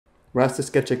We're asked to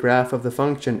sketch a graph of the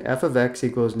function f of x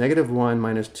equals -1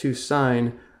 minus 2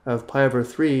 sine of pi over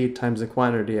 3 times the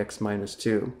quantity x minus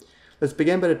 2. Let's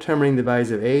begin by determining the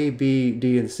values of a, b,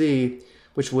 d, and c,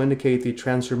 which will indicate the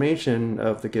transformation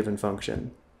of the given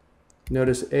function.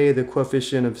 Notice a, the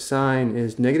coefficient of sine,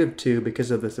 is -2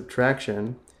 because of the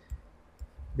subtraction.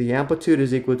 The amplitude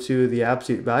is equal to the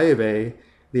absolute value of a.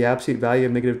 The absolute value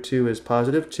of -2 is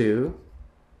 +2.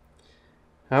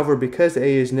 However, because a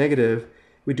is negative,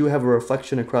 we do have a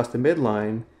reflection across the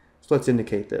midline, so let's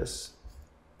indicate this.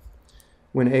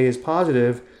 When a is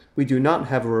positive, we do not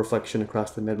have a reflection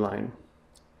across the midline.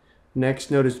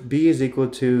 Next, notice b is equal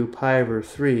to pi over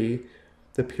 3.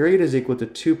 The period is equal to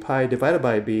 2 pi divided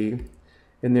by b,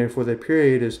 and therefore the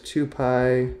period is 2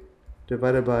 pi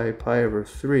divided by pi over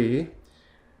 3.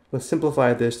 Let's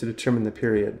simplify this to determine the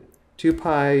period. 2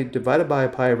 pi divided by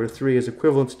pi over 3 is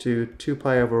equivalent to 2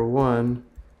 pi over 1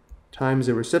 times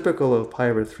the reciprocal of pi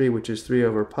over 3, which is 3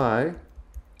 over pi.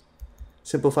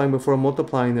 Simplifying before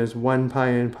multiplying, there's 1 pi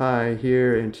and pi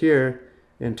here,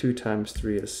 and 2 times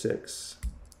 3 is 6.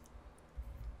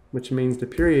 Which means the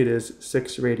period is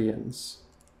 6 radians.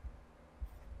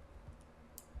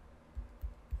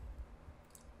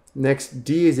 Next,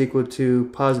 d is equal to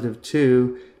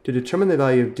 +2. To determine the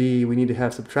value of d, we need to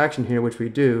have subtraction here, which we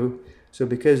do. So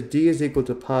because d is equal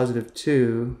to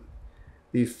 +2,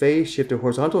 the phase shift or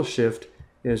horizontal shift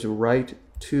is right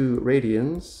 2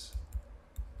 radians.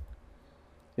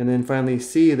 And then finally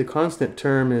c, the constant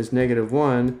term, is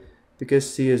 -1. Because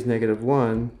c is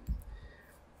 -1,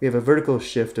 we have a vertical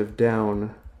shift of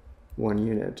down 1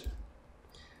 unit.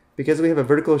 Because we have a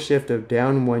vertical shift of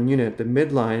down 1 unit, the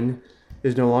midline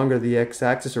is no longer the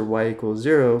x-axis or y equals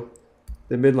 0.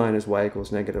 The midline is y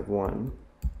equals -1.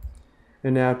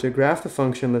 And now to graph the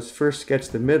function, let's first sketch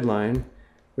the midline,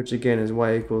 which again is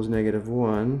y equals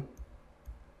 -1.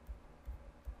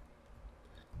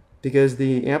 Because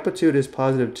the amplitude is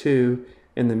 +2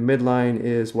 and the midline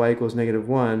is y equals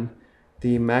 -1,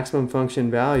 the maximum function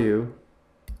value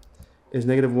is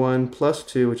 -1 plus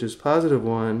 2, which is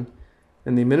 +1,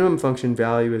 and the minimum function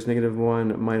value is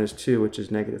 -1 minus 2, which is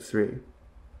 -3.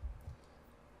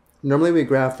 Normally we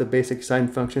graph the basic sine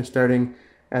function starting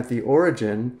at the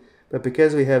origin, but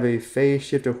because we have a phase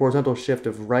shift or horizontal shift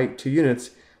of right 2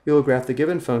 units, we will graph the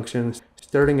given function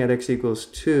starting at x equals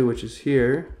 2, which is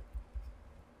here.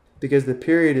 Because the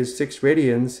period is 6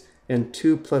 radians and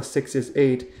 2 plus 6 is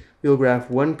 8, we will graph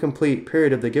one complete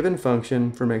period of the given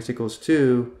function from x equals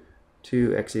 2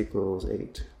 to x equals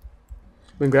 8.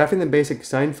 When graphing the basic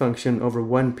sine function over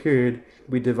one period,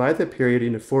 we divide the period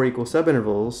into 4 equal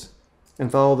subintervals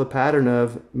and follow the pattern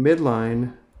of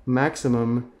midline,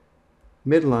 maximum,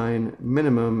 midline,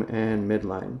 minimum, and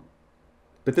midline.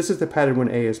 But this is the pattern when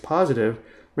a is positive.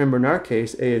 Remember, in our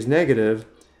case, a is negative,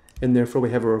 and therefore we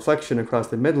have a reflection across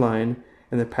the midline,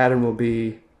 and the pattern will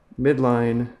be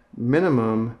midline,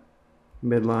 minimum,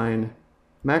 midline,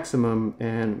 maximum,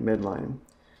 and midline.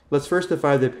 Let's first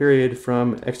divide the period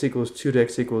from x equals 2 to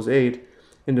x equals 8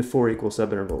 into 4 equal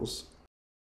subintervals.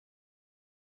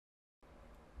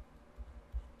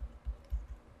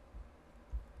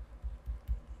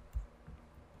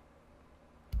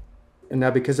 And now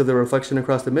because of the reflection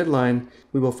across the midline,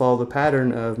 we will follow the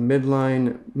pattern of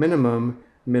midline, minimum,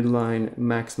 midline,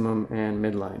 maximum, and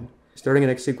midline. Starting at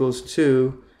x equals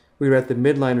 2, we write the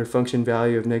midline or function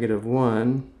value of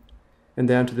 -1, and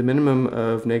down to the minimum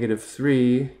of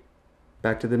 -3,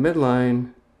 back to the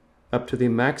midline, up to the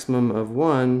maximum of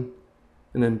 1,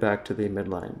 and then back to the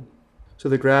midline. So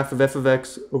the graph of f of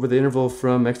x over the interval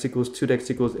from x equals 2 to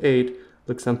x equals 8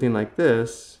 looks something like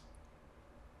this,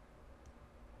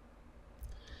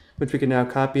 which we can now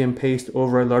copy and paste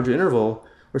over a larger interval,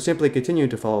 or simply continue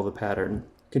to follow the pattern.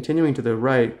 Continuing to the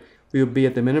right, we will be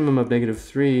at the minimum of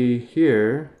 -3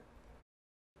 here,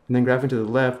 and then graphing to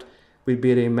the left, we'd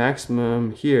be at a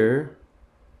maximum here,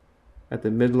 at the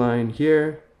midline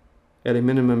here, at a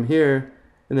minimum here,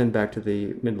 and then back to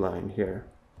the midline here.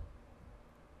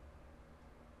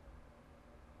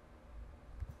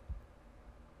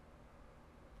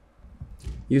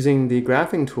 Using the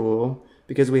graphing tool,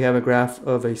 because we have a graph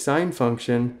of a sine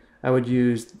function, I would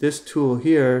use this tool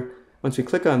here. Once we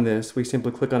click on this, we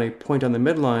simply click on a point on the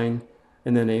midline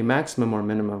and then a maximum or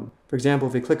minimum. For example,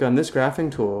 if we click on this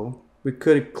graphing tool, we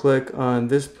could click on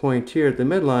this point here at the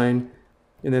midline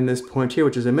and then this point here,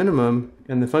 which is a minimum,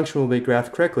 and the function will be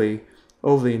graphed correctly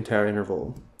over the entire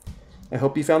interval. I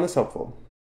hope you found this helpful.